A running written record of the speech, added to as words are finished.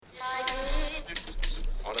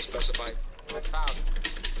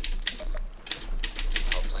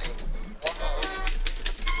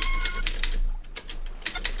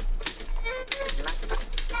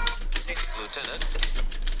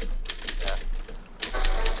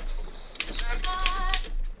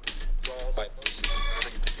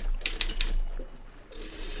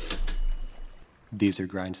These are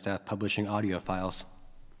Grindstaff Publishing audio files.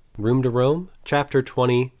 Room to Roam, Chapter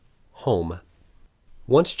 20, Home.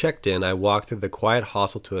 Once checked in, I walked through the quiet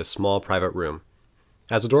hostel to a small private room.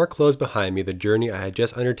 As the door closed behind me, the journey I had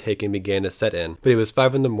just undertaken began to set in, but it was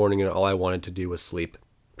 5 in the morning and all I wanted to do was sleep.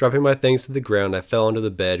 Dropping my things to the ground, I fell onto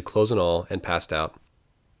the bed, clothes and all, and passed out.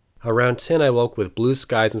 Around 10, I woke with blue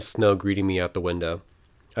skies and snow greeting me out the window.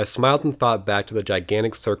 I smiled and thought back to the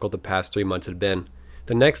gigantic circle the past 3 months had been.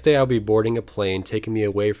 The next day I'll be boarding a plane taking me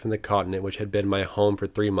away from the continent which had been my home for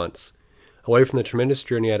 3 months, away from the tremendous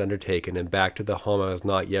journey I had undertaken and back to the home I was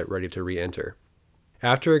not yet ready to re-enter.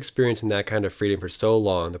 After experiencing that kind of freedom for so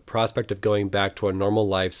long, the prospect of going back to a normal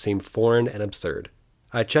life seemed foreign and absurd.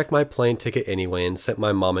 I checked my plane ticket anyway and sent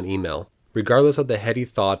my mom an email. Regardless of the heady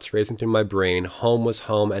thoughts racing through my brain, home was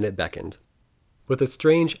home and it beckoned. With a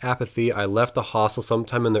strange apathy, I left the hostel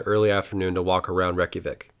sometime in the early afternoon to walk around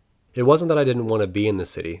Reykjavik. It wasn't that I didn't want to be in the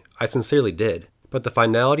city, I sincerely did, but the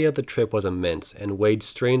finality of the trip was immense and weighed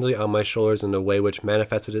strangely on my shoulders in a way which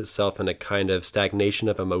manifested itself in a kind of stagnation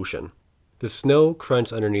of emotion. The snow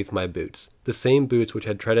crunched underneath my boots, the same boots which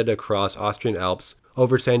had treaded across Austrian Alps,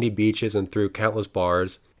 over sandy beaches and through countless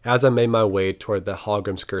bars, as I made my way toward the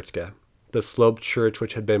Hallgrímskirkja, the sloped church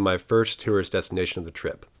which had been my first tourist destination of the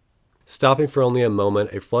trip. Stopping for only a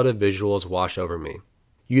moment, a flood of visuals washed over me.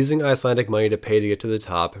 Using Icelandic money to pay to get to the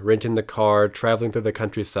top, renting the car, traveling through the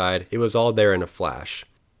countryside, it was all there in a flash.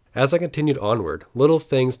 As I continued onward, little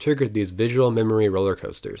things triggered these visual memory roller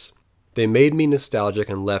coasters. They made me nostalgic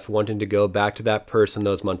and left wanting to go back to that person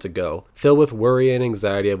those months ago, filled with worry and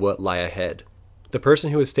anxiety of what lay ahead. The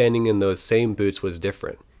person who was standing in those same boots was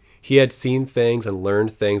different. He had seen things and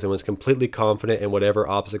learned things and was completely confident in whatever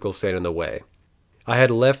obstacles stand in the way. I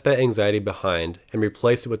had left that anxiety behind and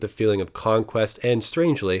replaced it with a feeling of conquest and,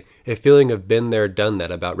 strangely, a feeling of been there, done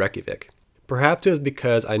that about Reykjavik. Perhaps it was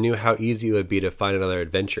because I knew how easy it would be to find another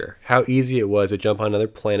adventure, how easy it was to jump on another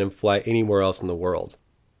plane and fly anywhere else in the world.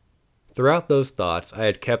 Throughout those thoughts, I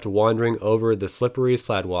had kept wandering over the slippery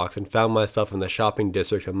sidewalks and found myself in the shopping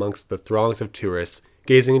district amongst the throngs of tourists,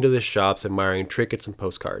 gazing into the shops, admiring trinkets and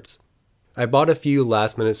postcards. I bought a few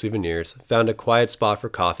last-minute souvenirs, found a quiet spot for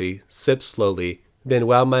coffee, sipped slowly, then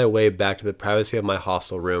wound my way back to the privacy of my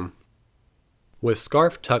hostel room. With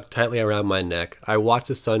scarf tucked tightly around my neck, I watched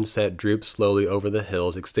the sunset droop slowly over the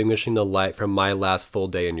hills, extinguishing the light from my last full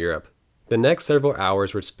day in Europe. The next several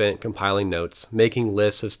hours were spent compiling notes, making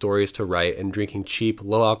lists of stories to write, and drinking cheap,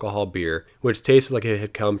 low-alcohol beer, which tasted like it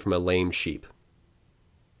had come from a lame sheep.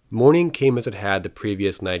 Morning came as it had the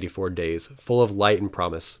previous 94 days, full of light and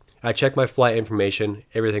promise. I checked my flight information,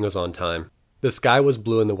 everything was on time. The sky was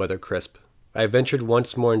blue and the weather crisp. I ventured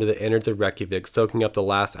once more into the innards of Reykjavik, soaking up the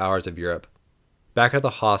last hours of Europe. Back at the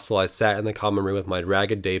hostel, I sat in the common room with my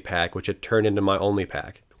ragged day pack, which had turned into my only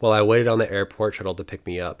pack, while I waited on the airport shuttle to pick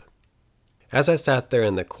me up. As I sat there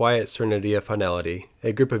in the quiet serenity of finality,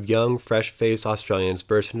 a group of young, fresh-faced Australians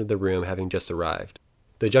burst into the room having just arrived.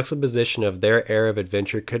 The juxtaposition of their air of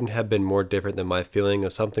adventure couldn't have been more different than my feeling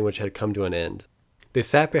of something which had come to an end. They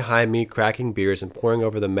sat behind me, cracking beers and poring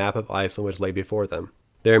over the map of Iceland which lay before them.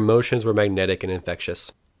 Their emotions were magnetic and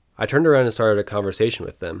infectious. I turned around and started a conversation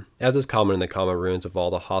with them, as is common in the common rooms of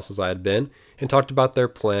all the hostels I had been, and talked about their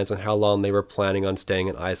plans and how long they were planning on staying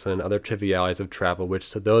in Iceland and other trivialities of travel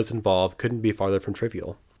which to those involved couldn't be farther from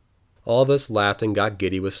trivial. All of us laughed and got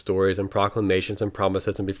giddy with stories and proclamations and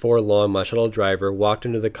promises, and before long my shuttle driver walked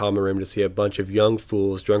into the common room to see a bunch of young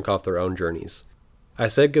fools drunk off their own journeys. I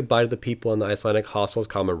said goodbye to the people in the Icelandic hostel's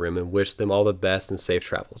common room and wished them all the best and safe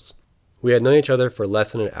travels. We had known each other for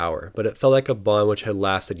less than an hour, but it felt like a bond which had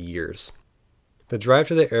lasted years. The drive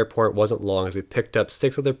to the airport wasn't long as we picked up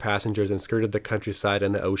 6 other passengers and skirted the countryside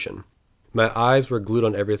and the ocean. My eyes were glued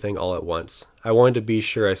on everything all at once. I wanted to be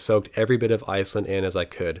sure I soaked every bit of Iceland in as I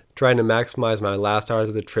could, trying to maximize my last hours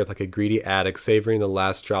of the trip like a greedy addict savoring the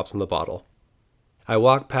last drops in the bottle. I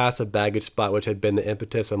walked past a baggage spot which had been the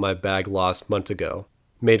impetus of my bag lost months ago.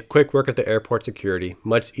 Made quick work at the airport security,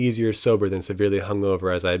 much easier sober than severely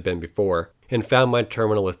hungover as I had been before, and found my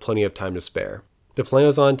terminal with plenty of time to spare. The plane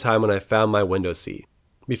was on time when I found my window seat.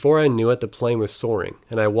 Before I knew it, the plane was soaring,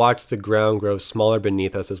 and I watched the ground grow smaller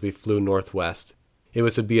beneath us as we flew northwest. It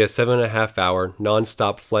was to be a 7.5-hour,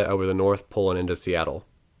 non-stop flight over the North Pole and into Seattle.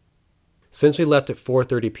 Since we left at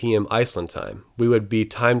 4:30 p.m. Iceland time, we would be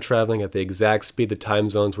time traveling at the exact speed the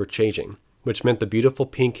time zones were changing. which meant the beautiful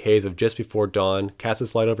pink haze of just before dawn cast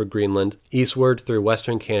its light over Greenland, eastward through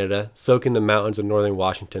western Canada, soaking the mountains of northern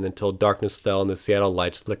Washington until darkness fell and the Seattle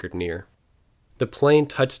lights flickered near. The plane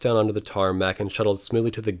touched down onto the tarmac and shuttled smoothly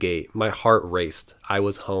to the gate. My heart raced. I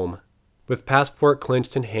was home. With passport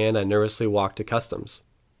clenched in hand, I nervously walked to customs.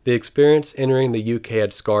 The experience entering the UK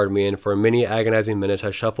had scarred me, and for many agonizing minutes I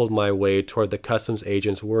shuffled my way toward the customs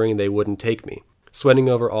agents, worrying they wouldn't take me, sweating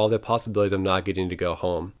over all the possibilities of not getting to go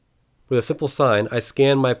home. With a simple sign, I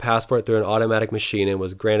scanned my passport through an automatic machine and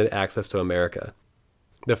was granted access to America.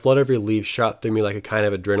 The flood of relief shot through me like a kind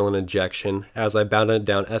of adrenaline injection as I bounded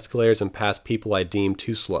down escalators and past people I deemed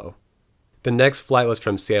too slow. The next flight was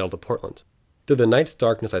from Seattle to Portland. Through the night's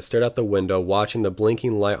darkness, I stared out the window, watching the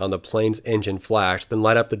blinking light on the plane's engine flash, then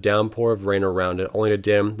light up the downpour of rain around it, only to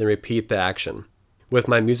dim, then repeat the action. With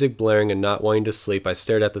my music blaring and not wanting to sleep, I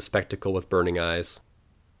stared at the spectacle with burning eyes.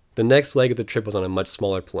 The next leg of the trip was on a much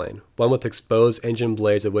smaller plane, one with exposed engine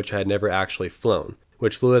blades of which I had never actually flown,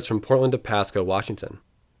 which flew us from Portland to Pasco, Washington.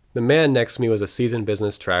 The man next to me was a seasoned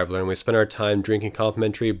business traveler, and we spent our time drinking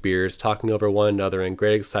complimentary beers, talking over one another in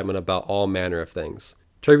great excitement about all manner of things.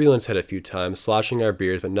 Turbulence hit a few times, sloshing our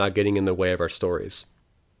beers but not getting in the way of our stories.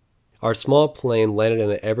 Our small plane landed in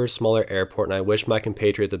the ever smaller airport, and I wished my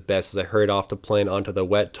compatriot the best as I hurried off the plane onto the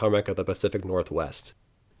wet tarmac of the Pacific Northwest.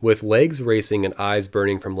 With legs racing and eyes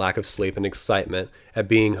burning from lack of sleep and excitement at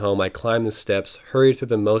being home, I climbed the steps, hurried through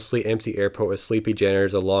the mostly empty airport with sleepy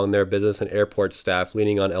janitors along their business and airport staff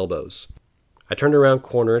leaning on elbows. I turned around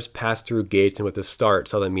corners, passed through gates, and with a start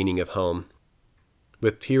saw the meaning of home.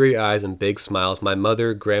 With teary eyes and big smiles, my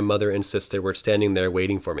mother, grandmother, and sister were standing there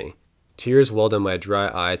waiting for me. Tears welled in my dry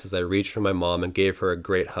eyes as I reached for my mom and gave her a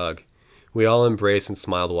great hug. We all embraced and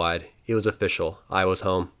smiled wide. It was official. I was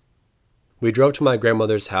home. We drove to my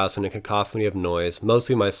grandmother's house in a cacophony of noise,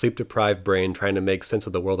 mostly my sleep-deprived brain trying to make sense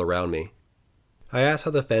of the world around me. I asked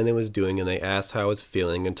how the family was doing, and they asked how I was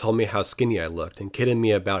feeling and told me how skinny I looked and kidded me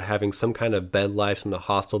about having some kind of bed lice from the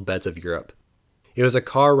hostile beds of Europe. It was a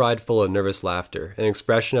car ride full of nervous laughter, an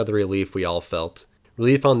expression of the relief we all felt.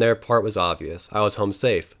 Relief on their part was obvious. I was home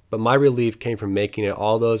safe, but my relief came from making it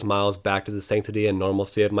all those miles back to the sanctity and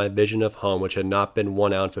normalcy of my vision of home, which had not been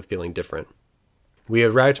 1 ounce of feeling different. We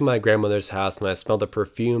arrived at my grandmother's house, and I smelled the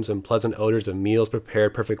perfumes and pleasant odors of meals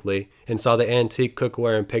prepared perfectly, and saw the antique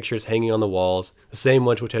cookware and pictures hanging on the walls, the same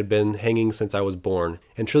ones which had been hanging since I was born,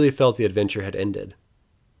 and truly felt the adventure had ended.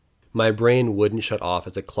 My brain wouldn't shut off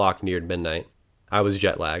as the clock neared midnight. I was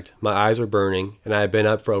jet-lagged, my eyes were burning, and I had been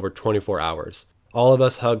up for over 24 hours. All of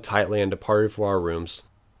us hugged tightly and departed for our rooms.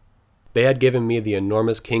 They had given me the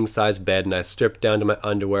enormous king-size bed, and I stripped down to my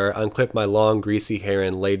underwear, unclipped my long, greasy hair,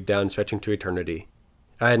 and laid down stretching to eternity.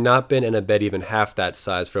 I had not been in a bed even half that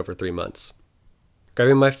size for over 3 months.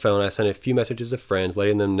 Grabbing my phone, I sent a few messages to friends,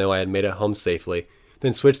 letting them know I had made it home safely,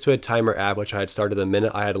 then switched to a timer app which I had started the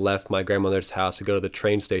minute I had left my grandmother's house to go to the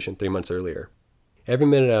train station 3 months earlier. Every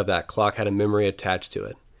minute of that clock had a memory attached to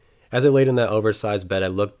it. As I laid in that oversized bed, I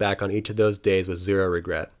looked back on each of those days with zero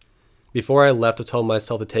regret. Before I left, I told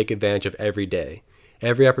myself to take advantage of every day,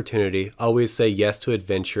 every opportunity, always say yes to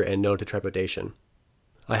adventure and no to trepidation.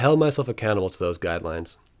 I held myself accountable to those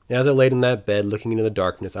guidelines, and as I laid in that bed looking into the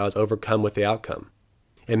darkness, I was overcome with the outcome.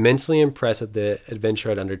 Immensely impressed at the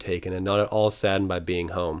adventure I'd undertaken and not at all saddened by being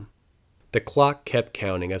home. The clock kept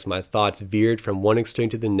counting as my thoughts veered from one extreme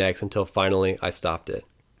to the next until finally I stopped it.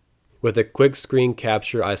 With a quick screen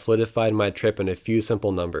capture, I solidified my trip in a few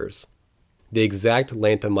simple numbers. The exact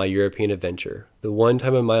length of my European adventure, the one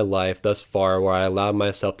time in my life thus far where I allowed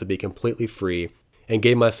myself to be completely free and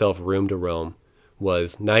gave myself room to roam,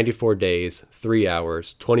 was 94 days, 3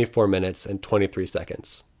 hours, 24 minutes, and 23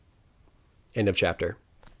 seconds. End of chapter.